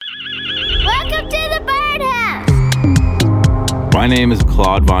My name is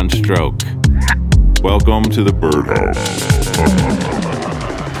Claude Von Stroke. Welcome to the Birdhouse.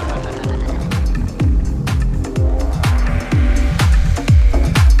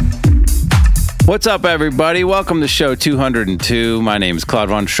 What's up, everybody? Welcome to show 202. My name is Claude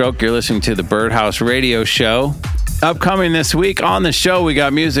Von Stroke. You're listening to the Birdhouse Radio Show. Upcoming this week on the show, we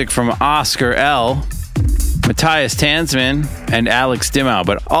got music from Oscar L., Matthias Tansman, and Alex Dimmow.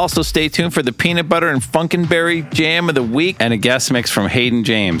 But also stay tuned for the Peanut Butter and Funkenberry Jam of the Week and a guest mix from Hayden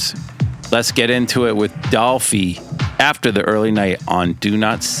James. Let's get into it with Dolphy after the early night on Do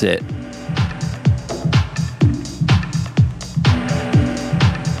Not Sit.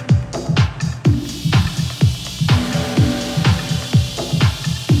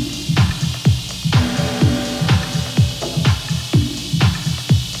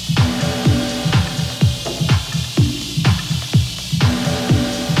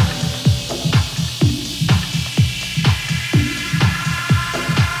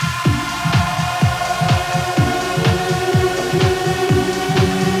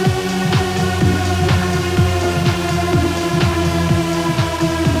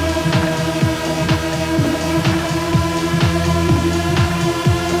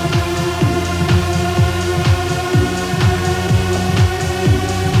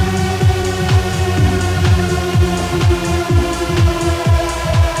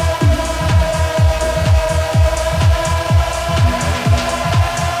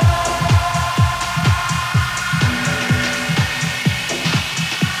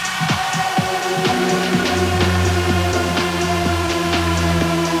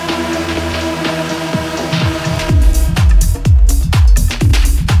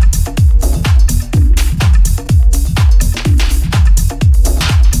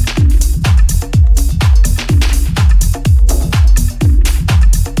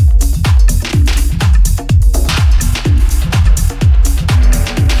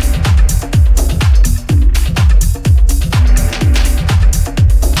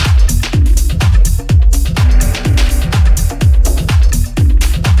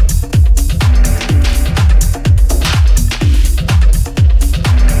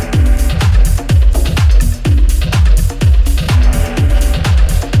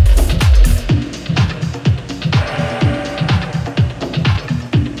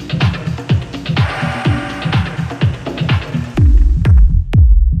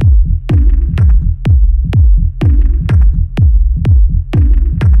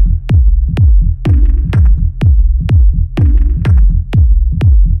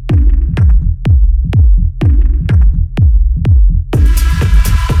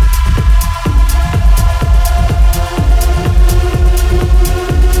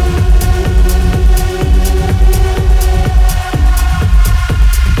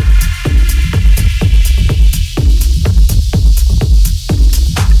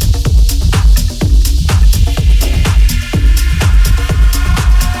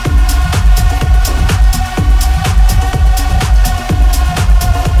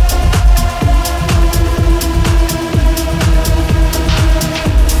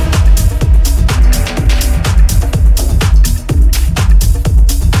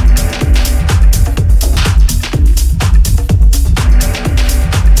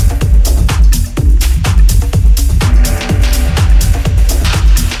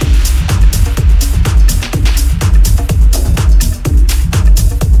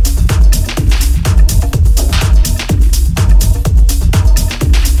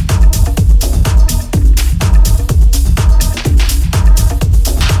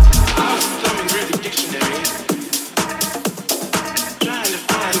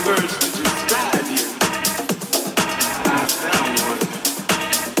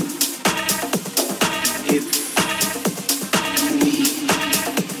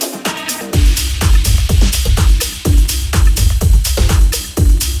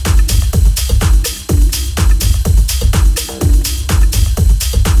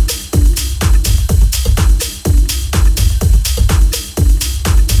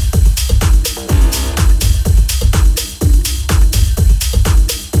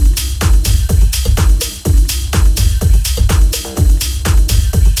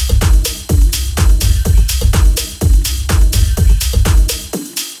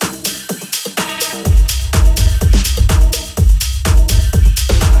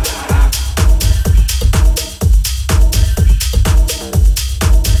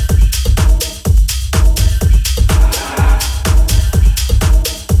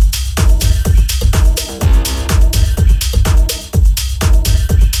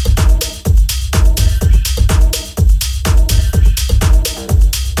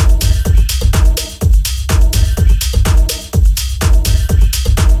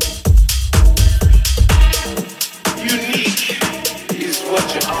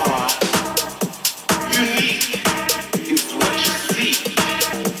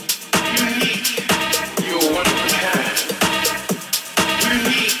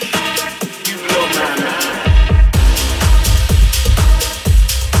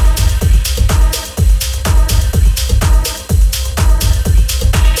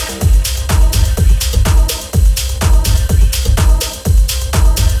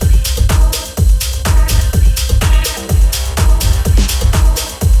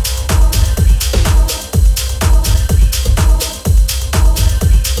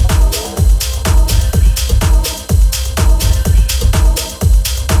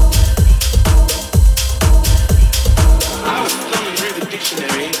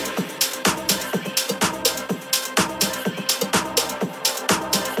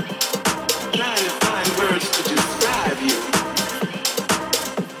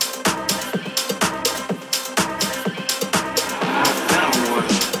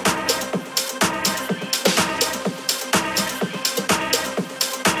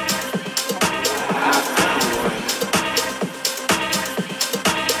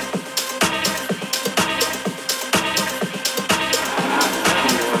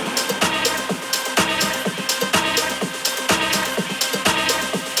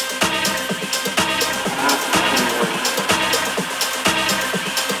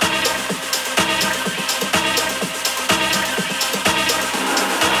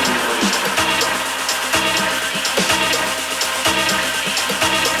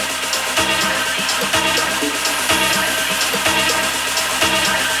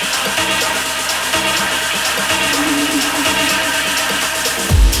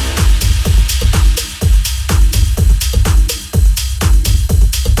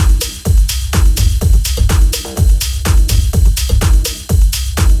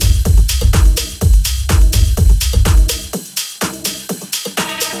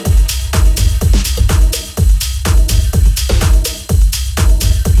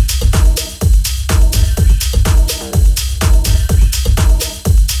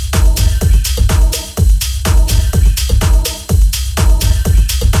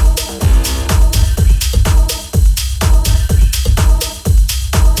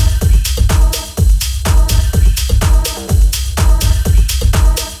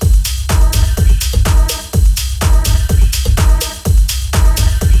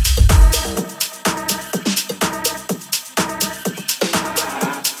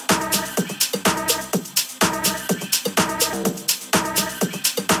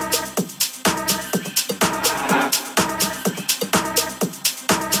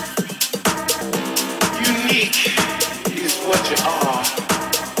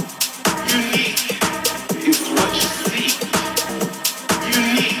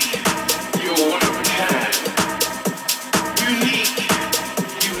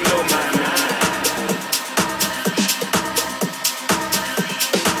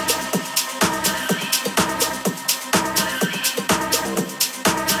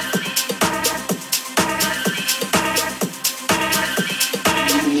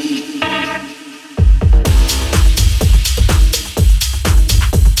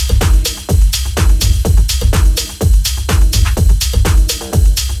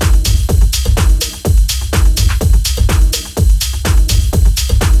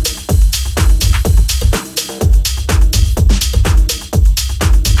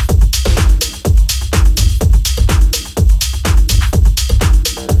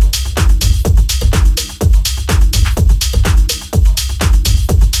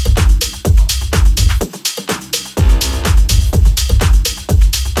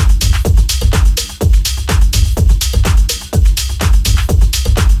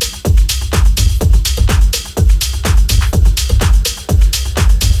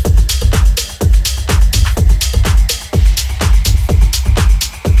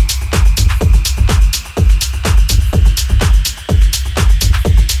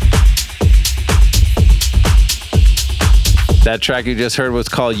 That track you just heard was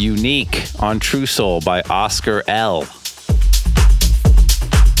called Unique on True Soul by Oscar L.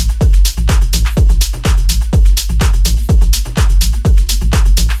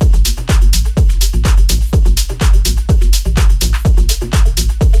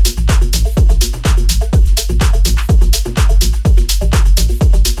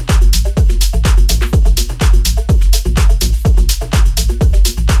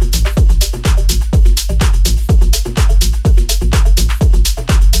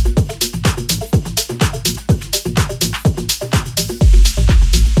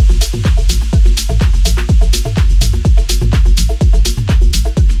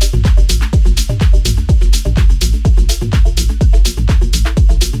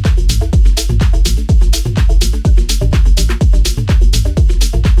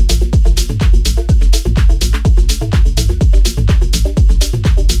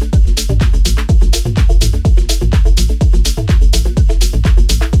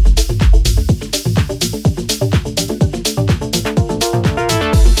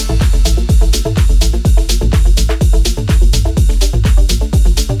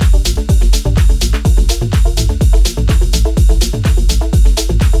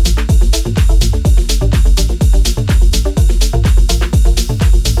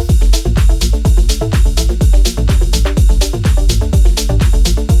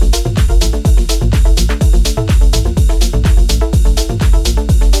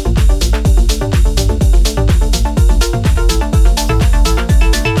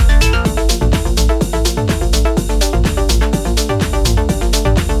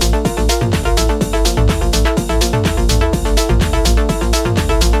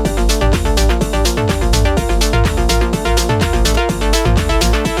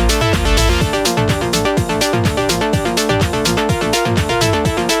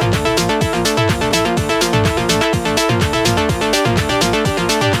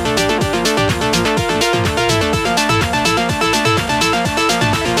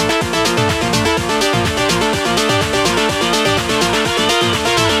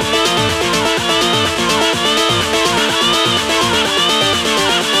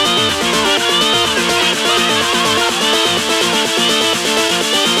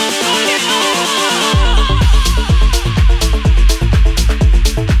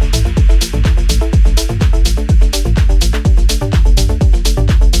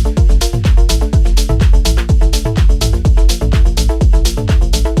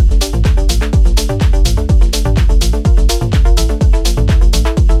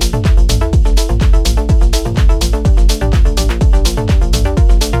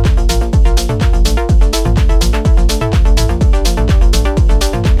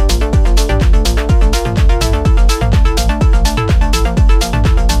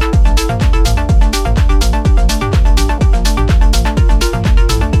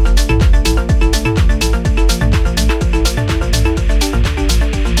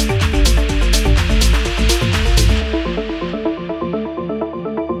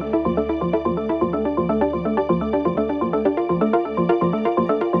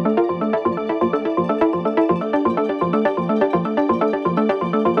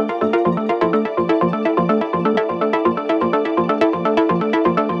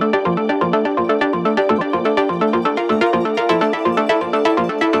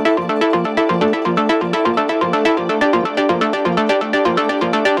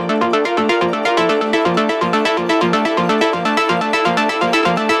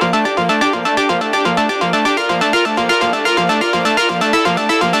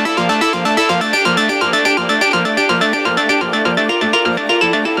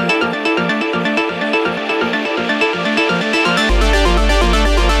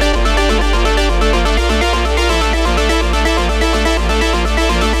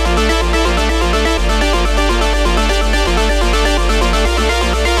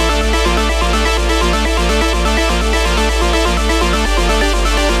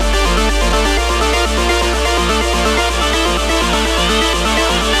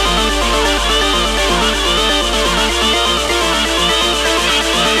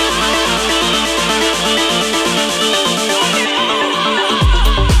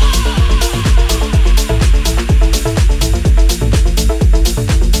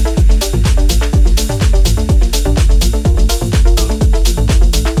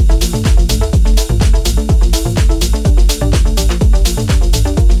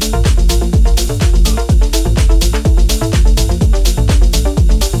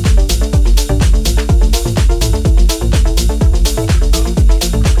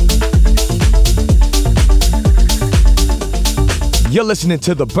 You're listening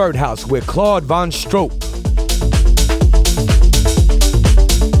to The Birdhouse with Claude Von Stroke.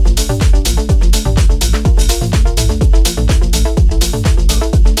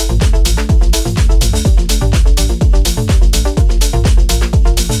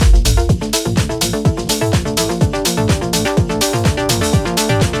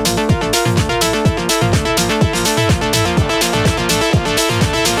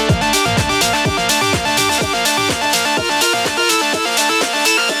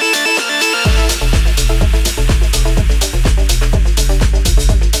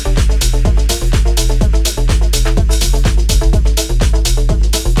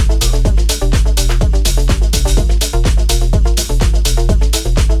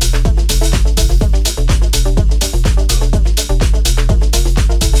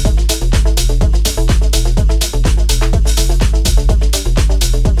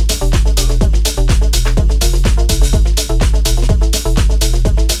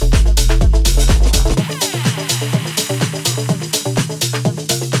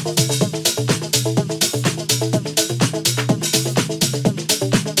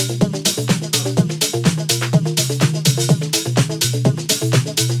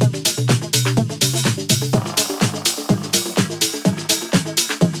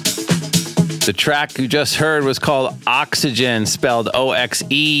 The track you just heard was called Oxygen, spelled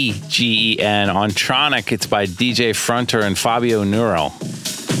Oxegen, on Tronic. It's by DJ Fronter and Fabio Neuro.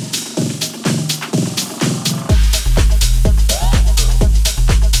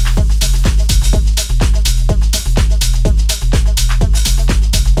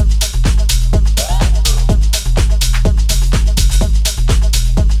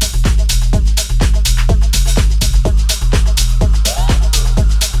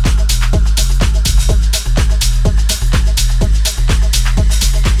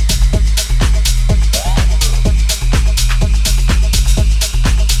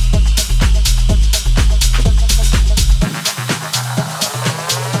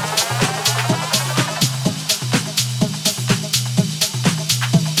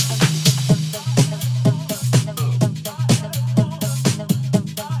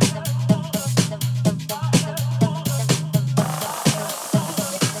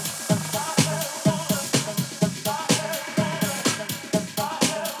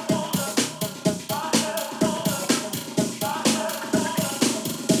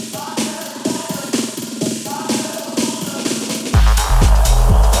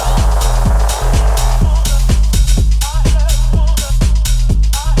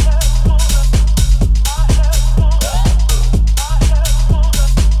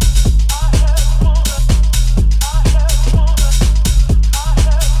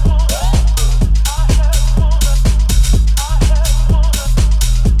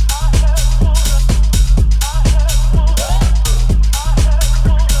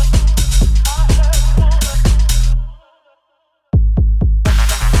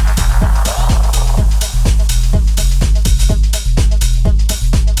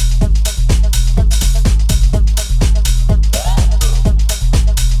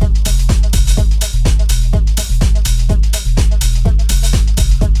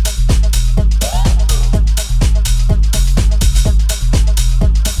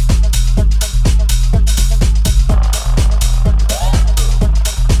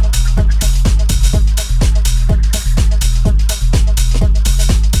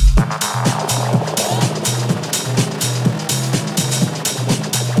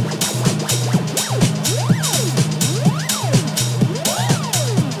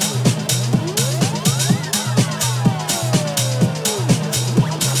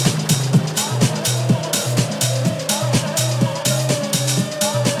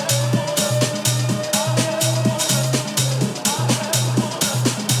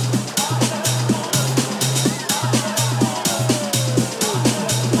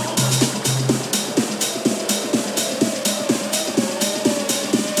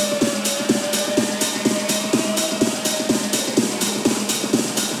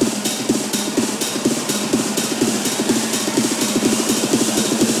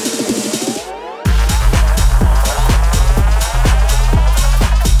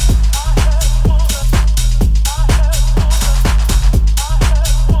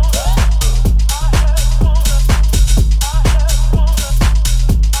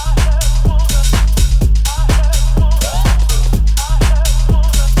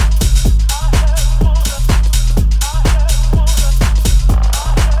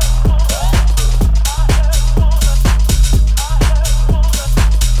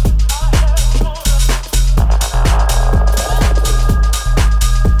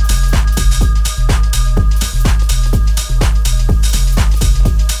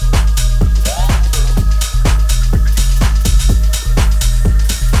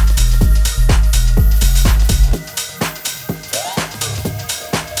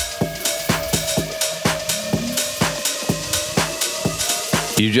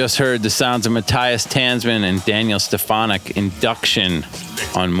 You just heard the sounds of Matthias Tansman and Daniel Stefanik, Induction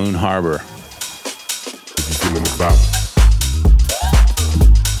on Moon Harbor.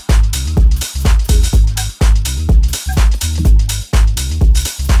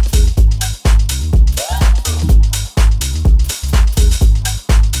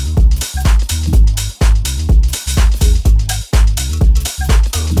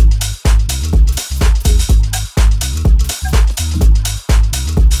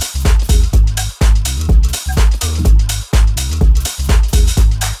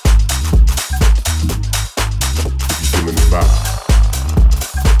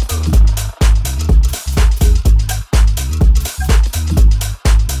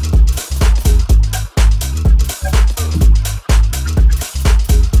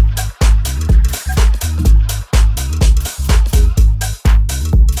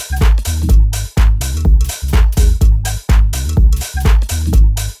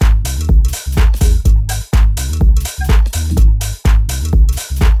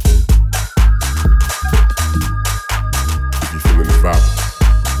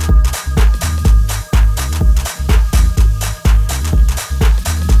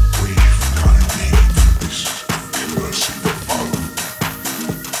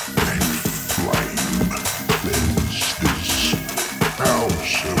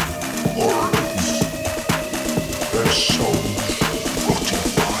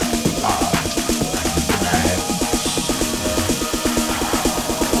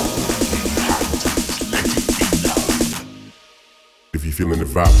 If you're feeling the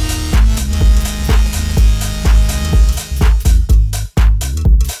vibe.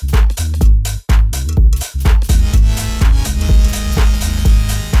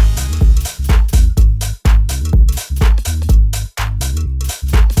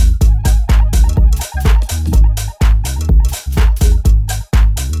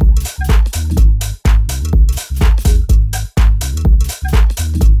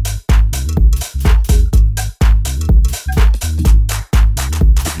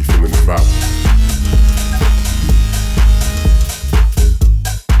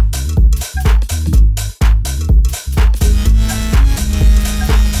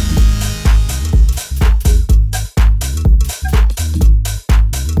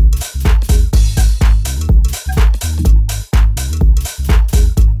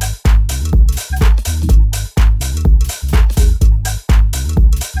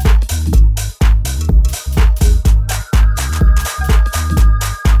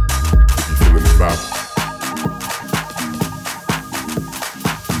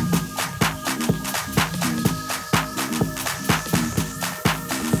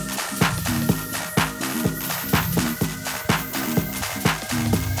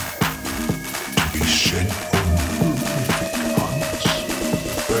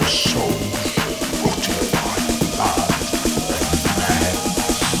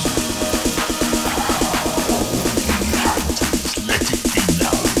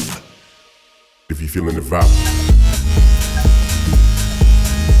 Feeling the vibe.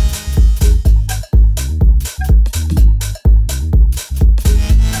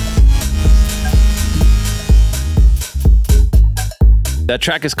 That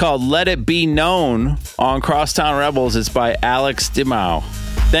track is called Let It Be Known on Crosstown Rebels. It's by Alex Dimau.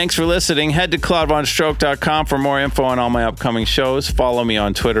 Thanks for listening. Head to CloudVonStroke.com for more info on all my upcoming shows. Follow me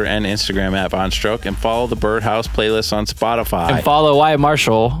on Twitter and Instagram at VonStroke, and follow the Birdhouse playlist on Spotify. And follow Wyatt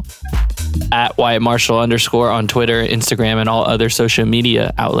Marshall at Wyatt Marshall _ on Twitter, Instagram, and all other social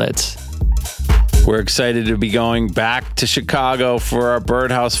media outlets. We're excited to be going back to Chicago for our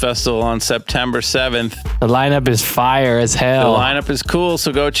Birdhouse Festival on September 7th. The lineup is fire as hell. The lineup is cool,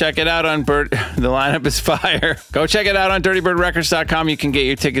 so go check it out on The lineup is fire. Go check it out on DirtyBirdRecords.com. You can get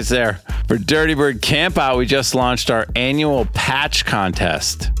your tickets there. For Dirty Bird Campout, we just launched our annual patch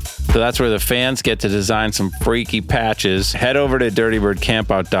contest. So that's where the fans get to design some freaky patches. Head over to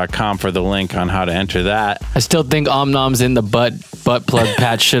DirtyBirdCampout.com for the link on how to enter that. I still think Om Nom's in the butt plug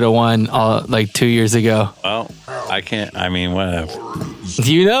patch should have won like 2 years ago. Well, whatever.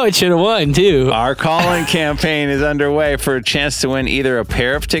 You know it should have won too. Our call-in campaign is underway for a chance to win either a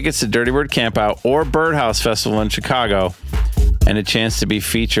pair of tickets to Dirty Bird Campout or Birdhouse Festival in Chicago, and a chance to be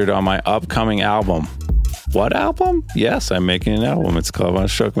featured on my upcoming album. What album? Yes, I'm making an album. It's Club on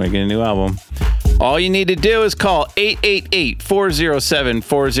Stroke, making a new album. All you need to do is call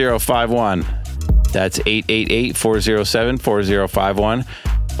 888-407-4051. That's 888-407-4051.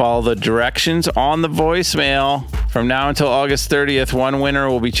 Follow the directions on the voicemail. From now until August 30th, one winner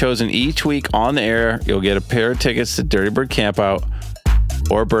will be chosen each week on the air. You'll get a pair of tickets to Dirty Bird Campout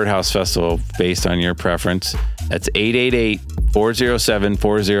or Birdhouse Festival based on your preference. That's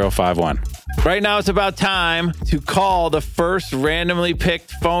 888-407-4051. Right now, it's about time to call the first randomly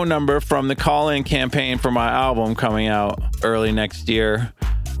picked phone number from the call-in campaign for my album coming out early next year.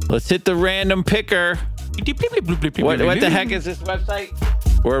 Let's hit the random picker. What the heck is this website?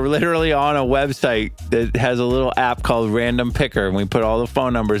 We're literally on a website that has a little app called Random Picker, and we put all the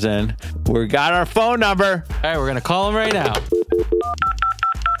phone numbers in. We got our phone number. All right, we're going to call him right now.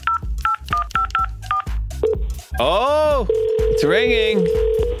 Oh, it's ringing.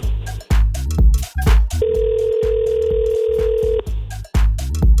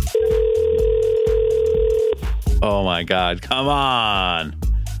 Oh my God, come on.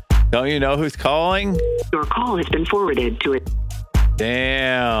 Don't you know who's calling? Your call has been forwarded to it.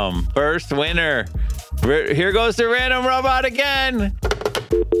 Damn, first winner. Here goes the random robot again.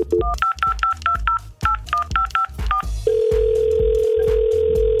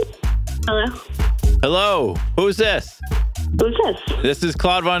 Hello? Hello, who's this? Who's this? This is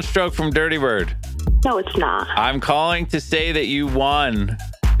Claude Von Stroke from Dirty Bird. No, it's not. I'm calling to say that you won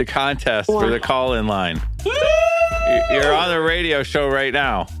the contest for the call-in line. You're on the radio show right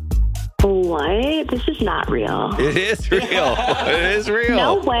now. What? This is not real. It is real. It is real.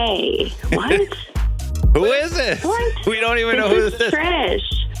 No way. What? Who is this? What? We don't even know who this is. Trish.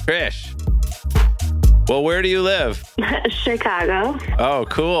 Trish. Well, where do you live? Chicago. Oh,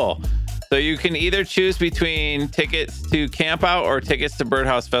 cool. So you can either choose between tickets to Campout or tickets to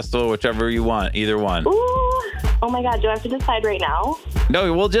Birdhouse Festival, whichever you want, either one. Ooh. Oh my God, do I have to decide right now?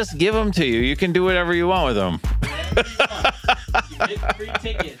 No, we'll just give them to you. You can do whatever you want with them. Free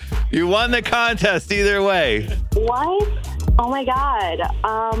tickets. You won the contest either way. What? Oh my God.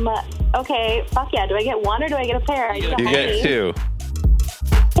 Okay. Fuck yeah. Do I get one or do I get a pair? You get 2.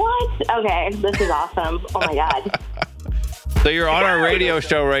 What? Okay. This is awesome. Oh my God. So you're on our radio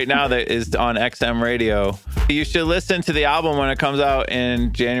show right now that is on XM Radio. You should listen to the album when it comes out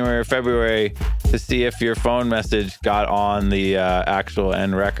in January or February to see if your phone message got on the actual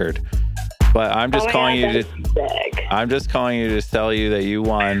end record. But I'm just calling you to I'm just calling you to tell you that you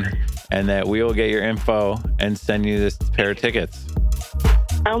won and that we will get your info and send you this pair of tickets.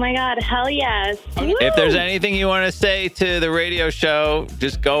 Oh my God. Hell yes. If there's anything you want to say to the radio show,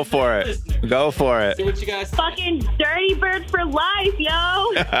 just go for it. Go for it. See what you guys Fucking Dirty Bird for life, yo.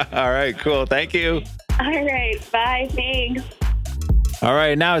 All right, cool. Thank you. All right. Bye. Thanks. All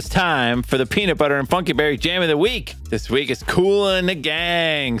right, now it's time for the Peanut Butter and Funky Berry Jam of the Week. This week is Kool and the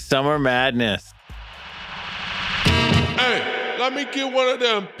Gang, Summer Madness. Hey, let me get one of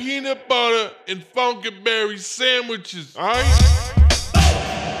them peanut butter and funky berry sandwiches, all right?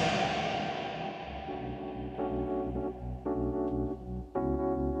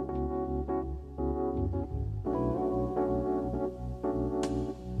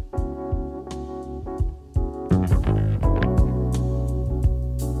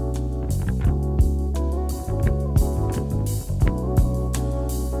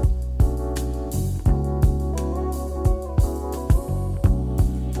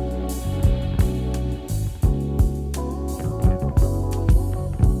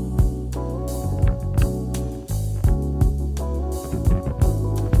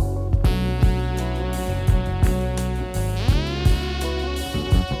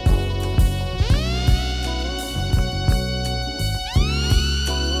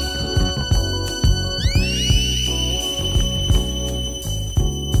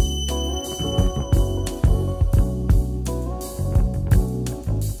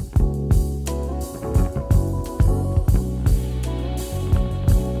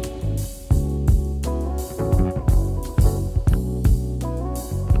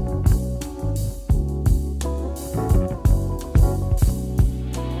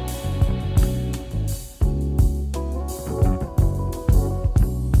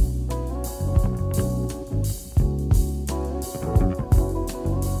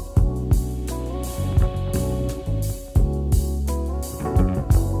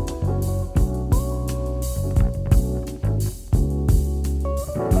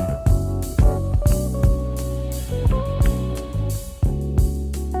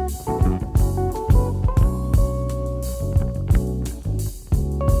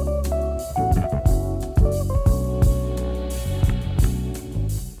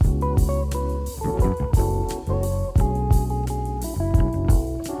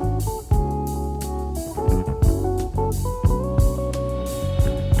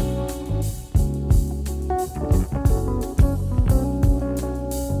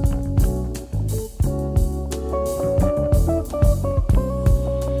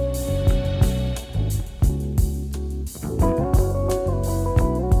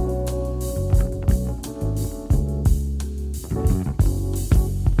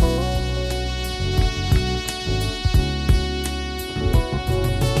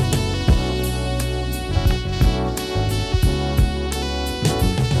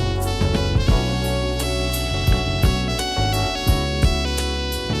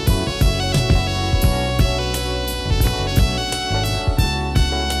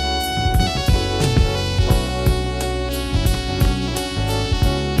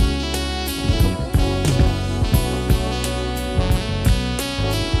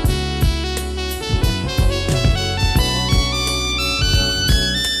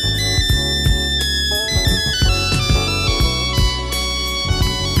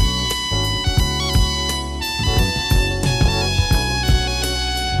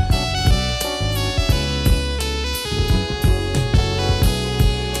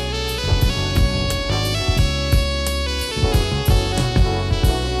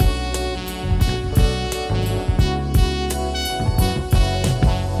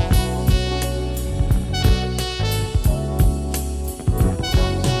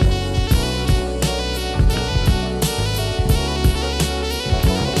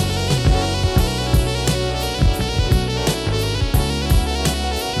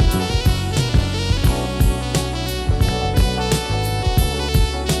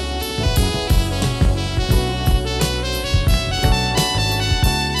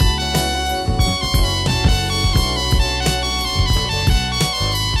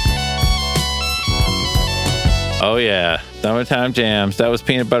 Oh, yeah. Summertime Jams. That was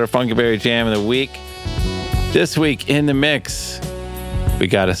Peanut Butter Funky Berry Jam of the Week. This week in the mix, We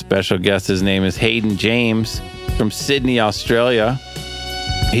got a special guest. His name is Hayden James from Sydney, Australia.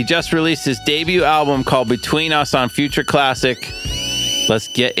 He just released his debut album called Between Us on Future Classic. Let's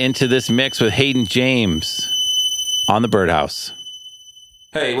get into this mix with Hayden James on the Birdhouse.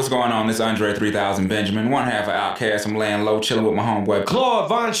 Hey, what's going on? This is Andre 3000 Benjamin, one half of Outkast. I'm laying low, chilling with my homeboy Claude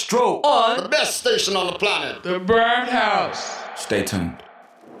Von Stroke on the best station on the planet, The Birdhouse. Stay tuned.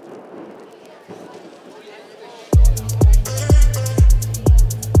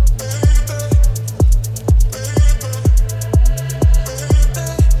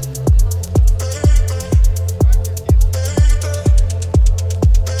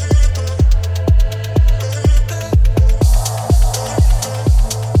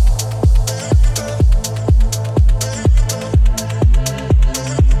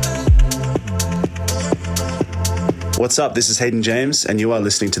 What's up? This is Hayden James, and you are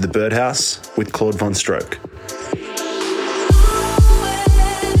listening to The Birdhouse with Claude Von Stroke.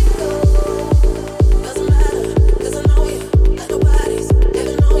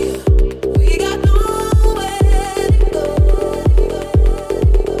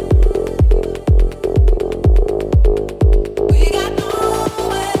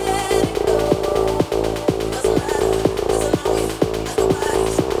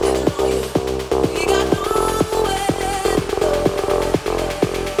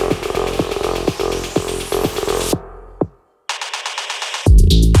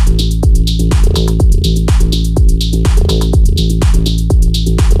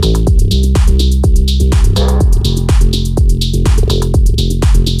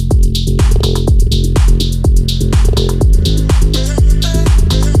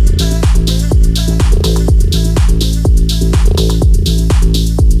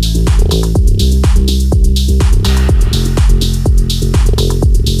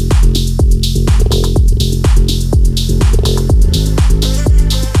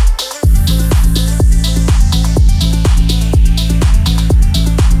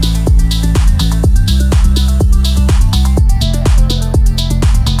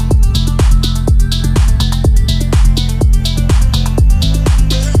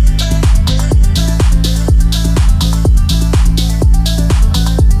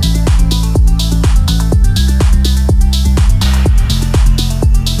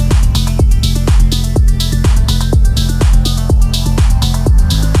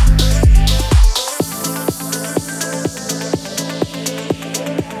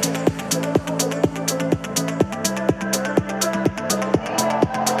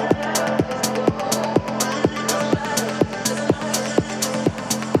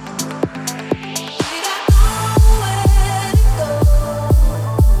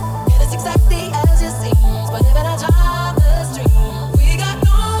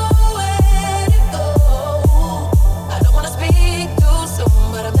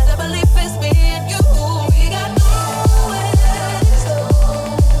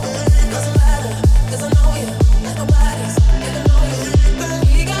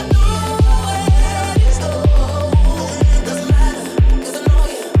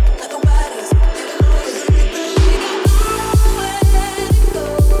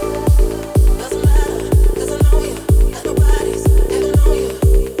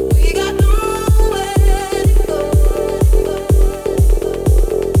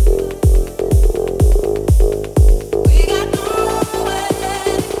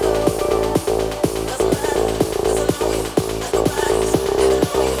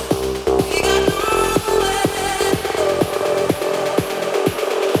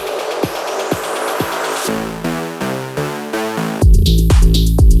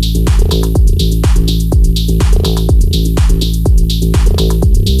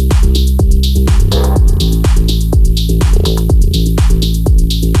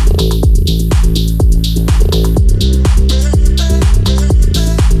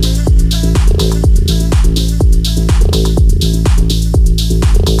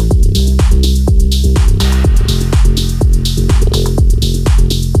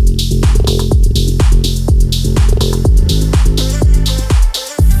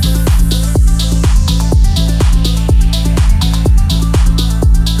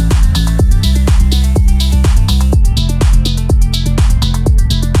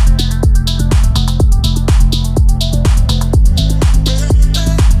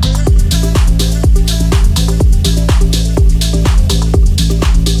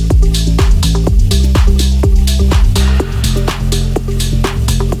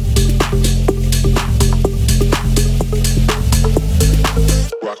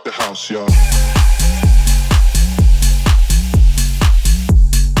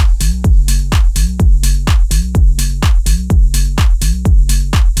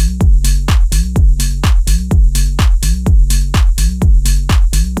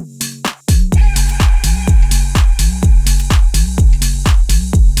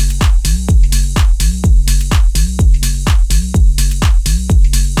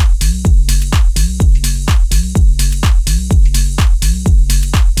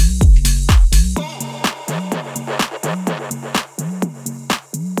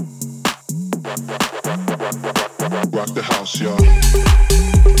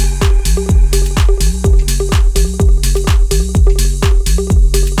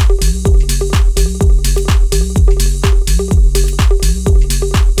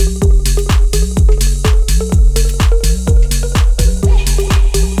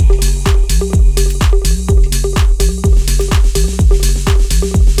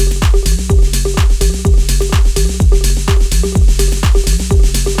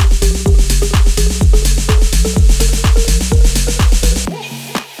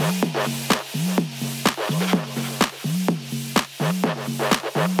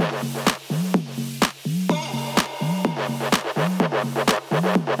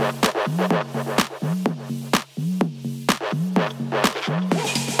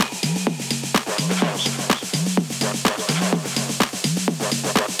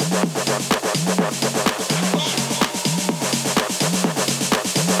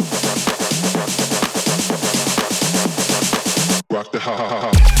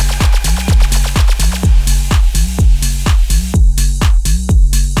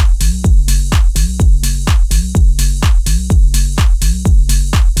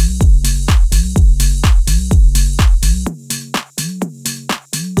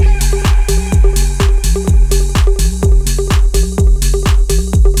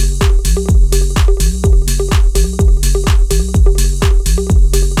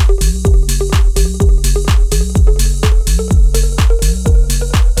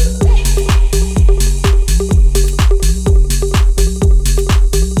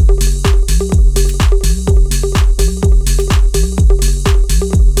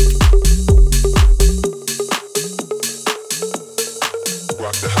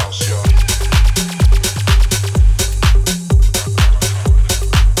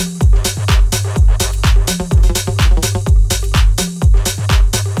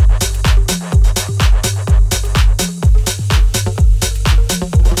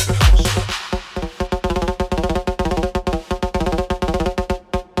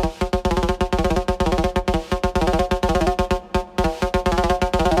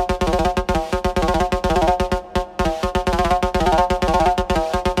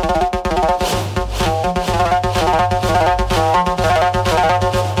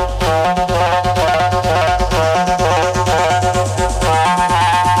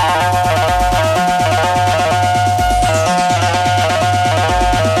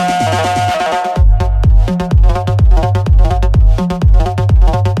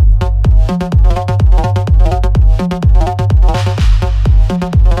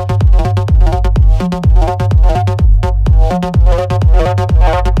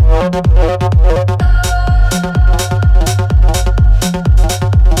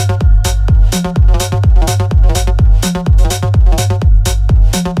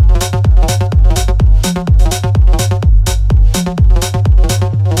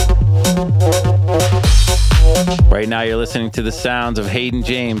 Right now, you're listening to the sounds of Hayden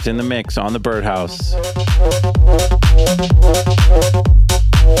James in the mix on the Birdhouse.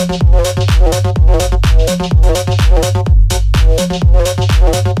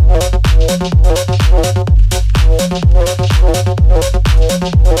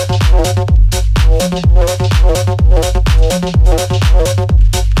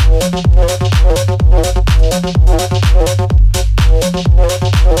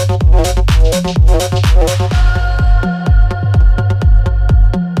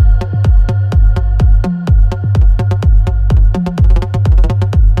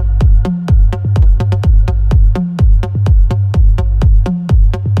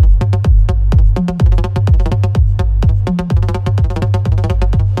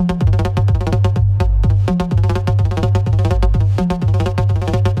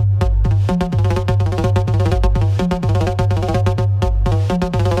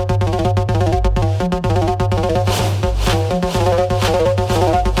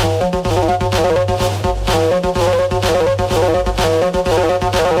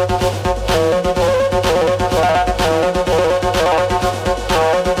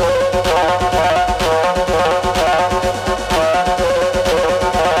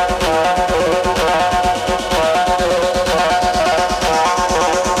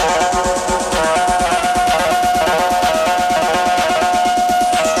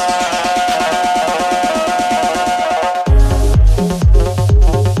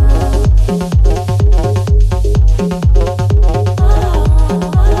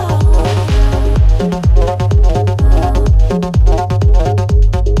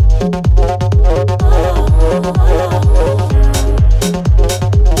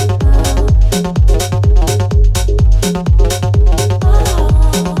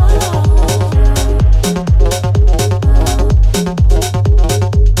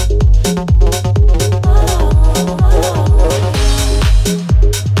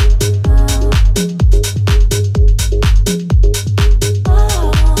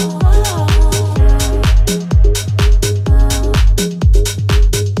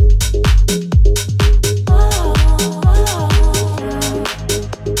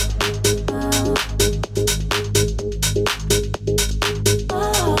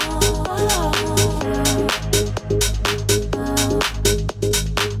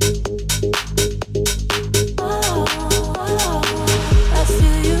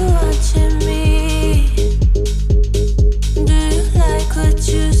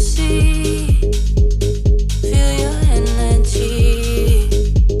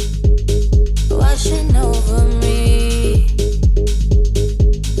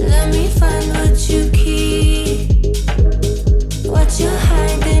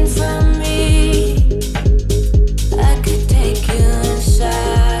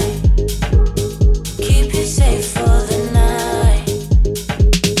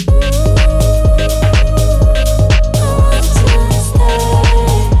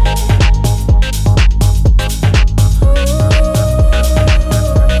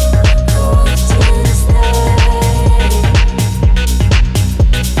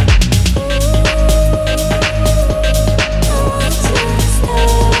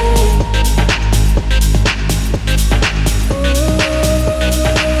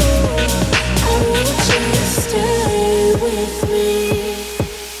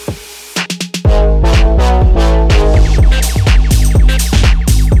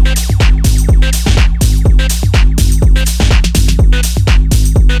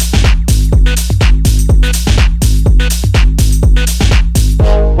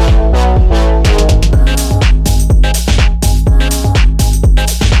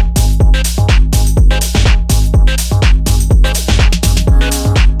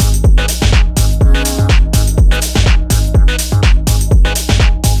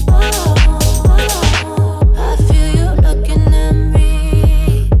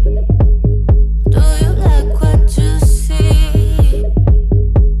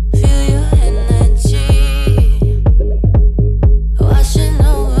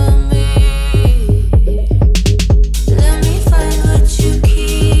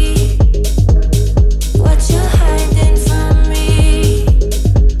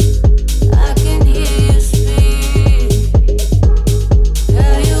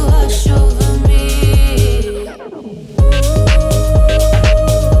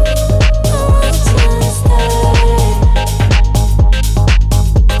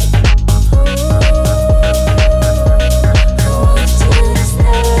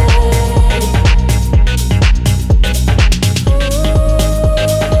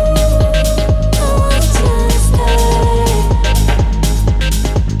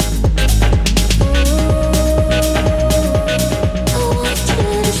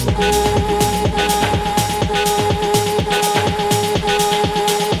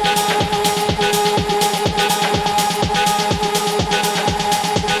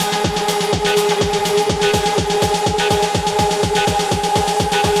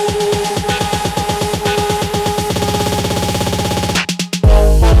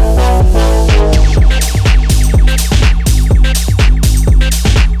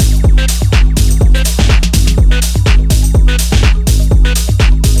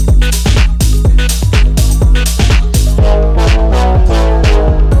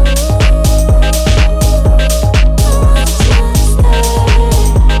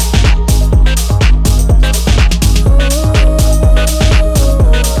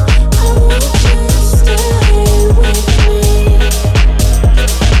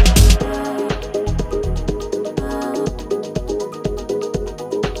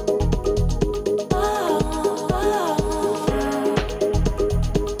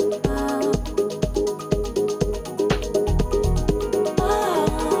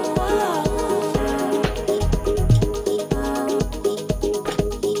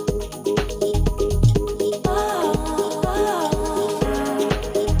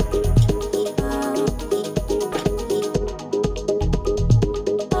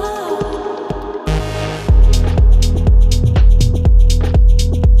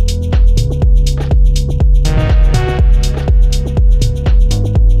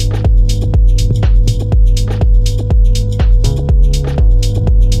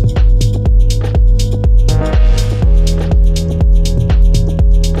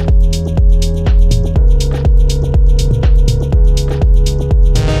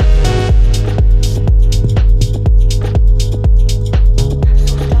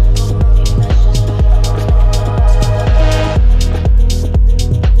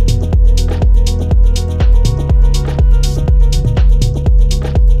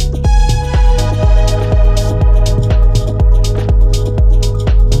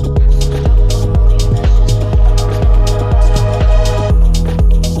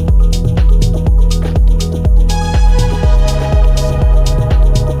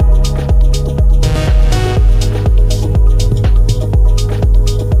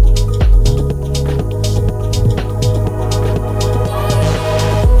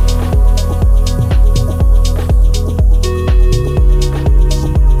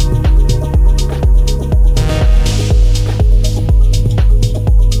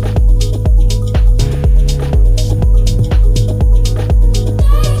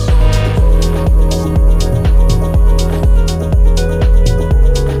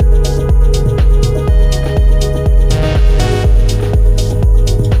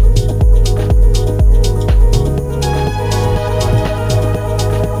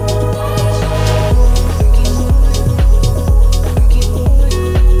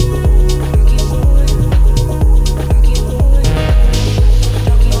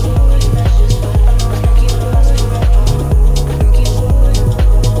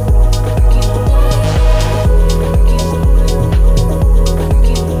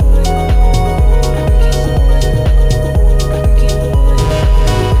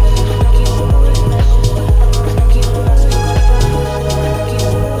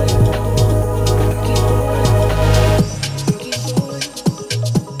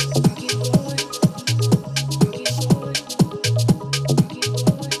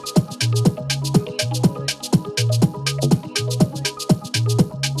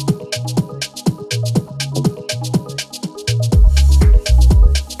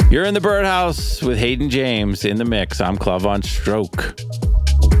 You're in the Birdhouse with Hayden James in the mix. I'm Claude Von Stroke.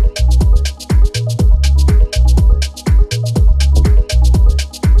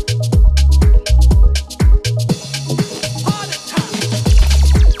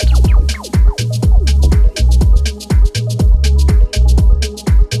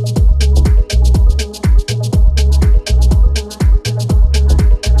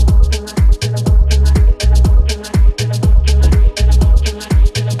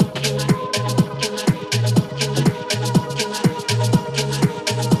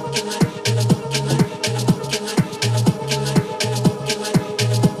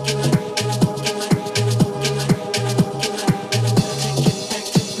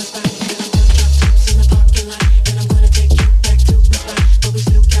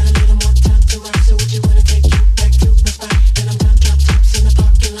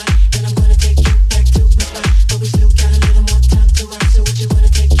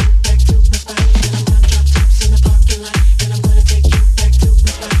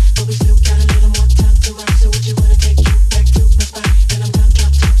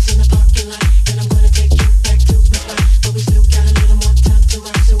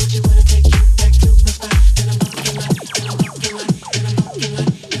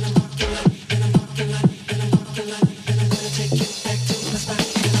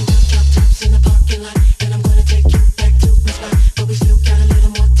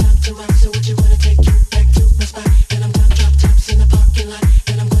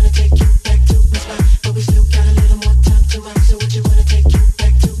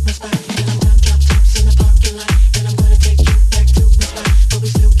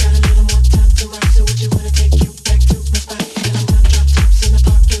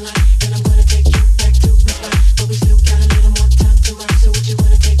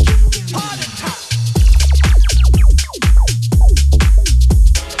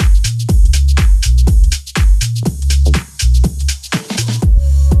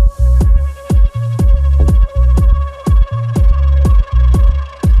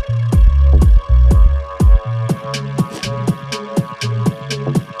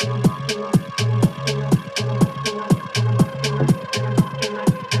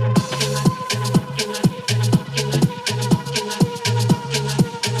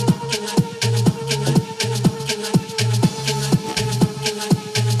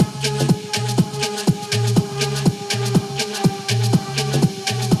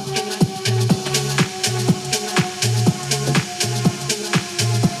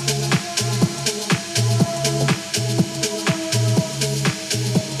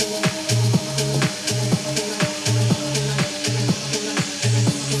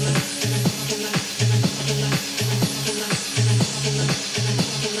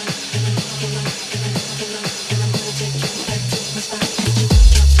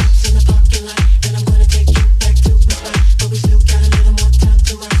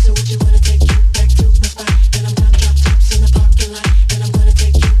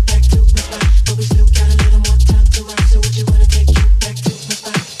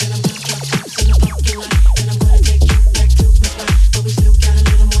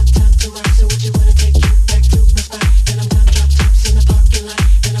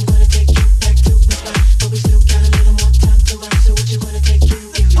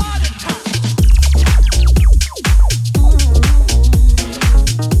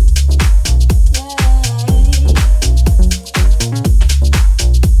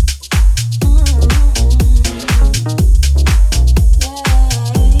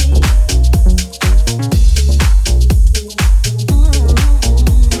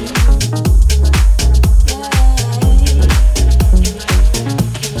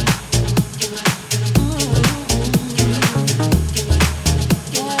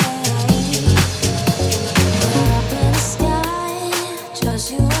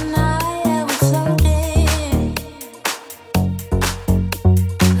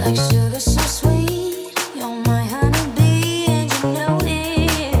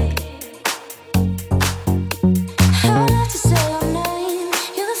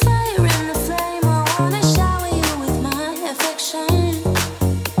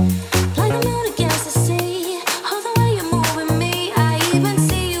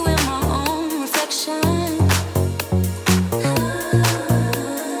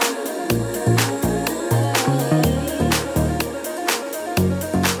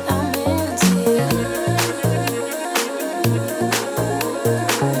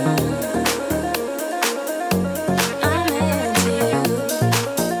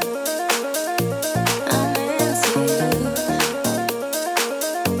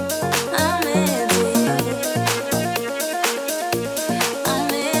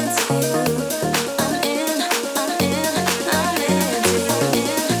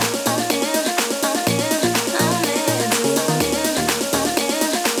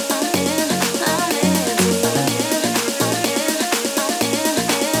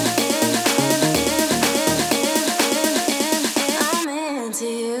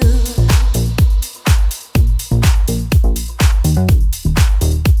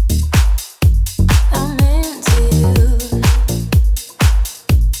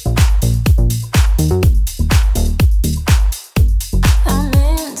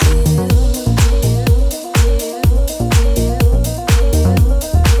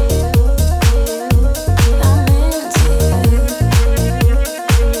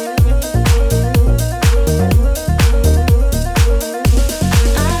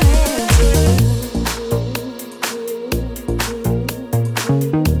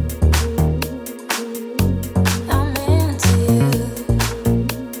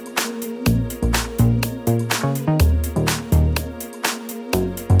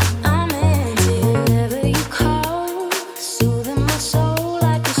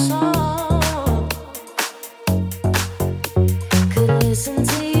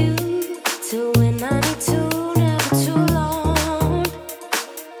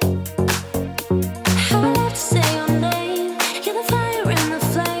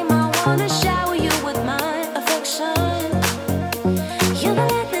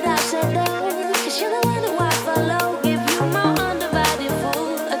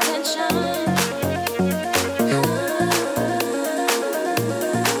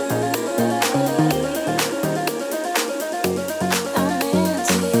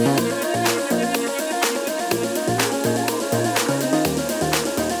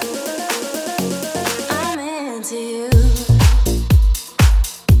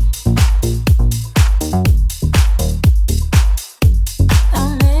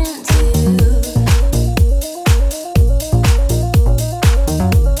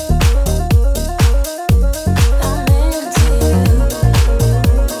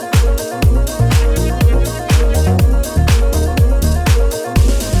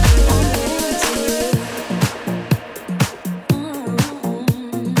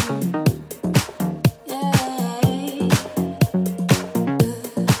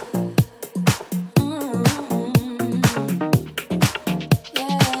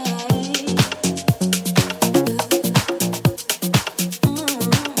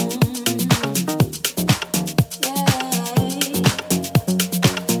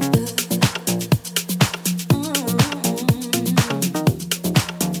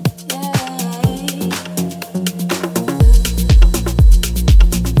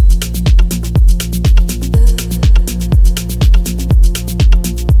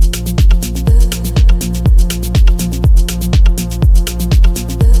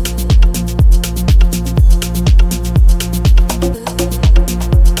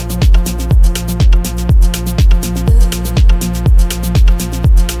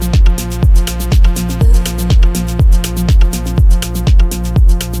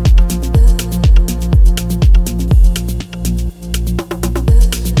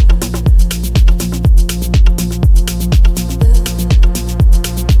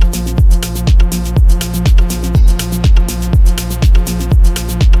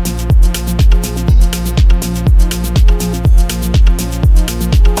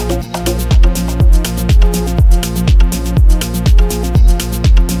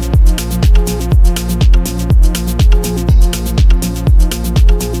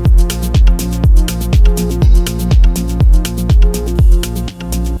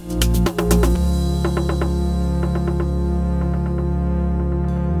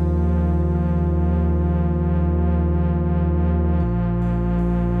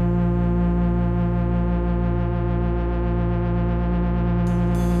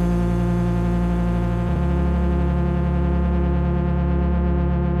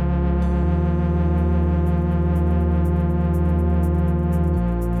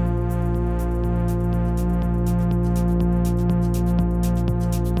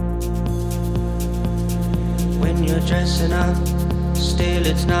 dressing up, still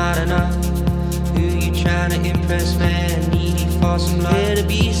it's not enough. Who you trying to impress, man? Needy for some love. Try to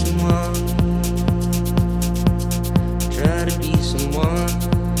be someone. Try to be someone.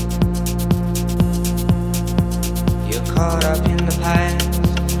 You're caught up in the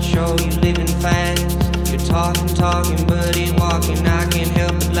past. Show you living fast. You're talking, but ain't walking. I can't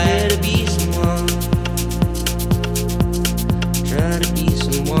help but laugh. Try to be someone. Try to be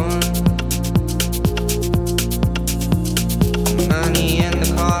someone. Money and the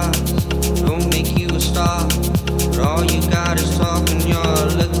cars don't make you a star, but all you got is talk and you're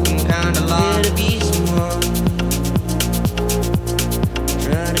looking kinda lost. Try to be someone.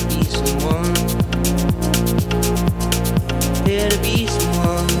 Try to be someone. Try to be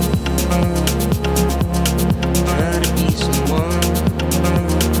someone. Try to be someone.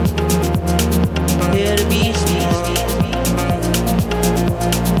 Try to be someone.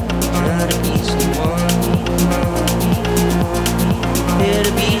 Try to be someone. Here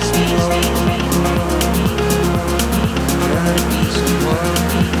to be someone. Try to be someone.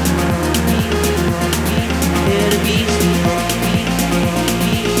 Here to be someone.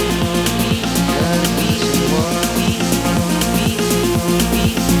 Try to be someone.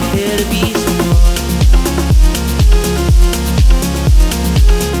 Here to be someone.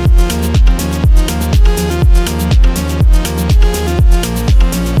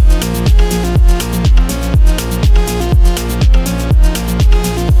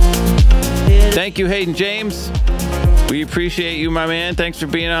 Thank you, Hayden James. We appreciate you, my man. Thanks for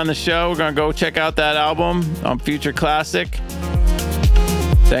being on the show. We're going to go check out that album on Future Classic.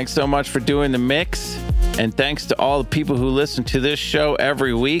 Thanks so much for doing the mix. And thanks to all the people who listen to this show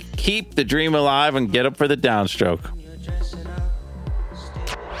every week. Keep the dream alive and get up for the downstroke.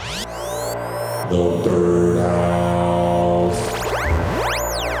 The Birdhouse.